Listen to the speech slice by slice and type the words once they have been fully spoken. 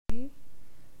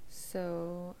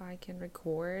so I can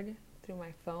record through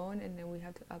my phone, and then we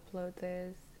have to upload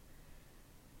this.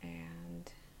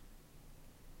 And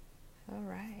all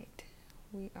right,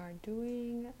 we are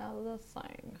doing a little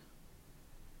thing.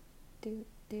 Do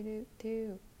do do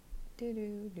do do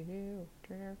do do do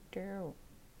do do.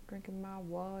 Drinking my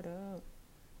water,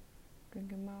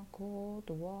 drinking my cold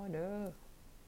water.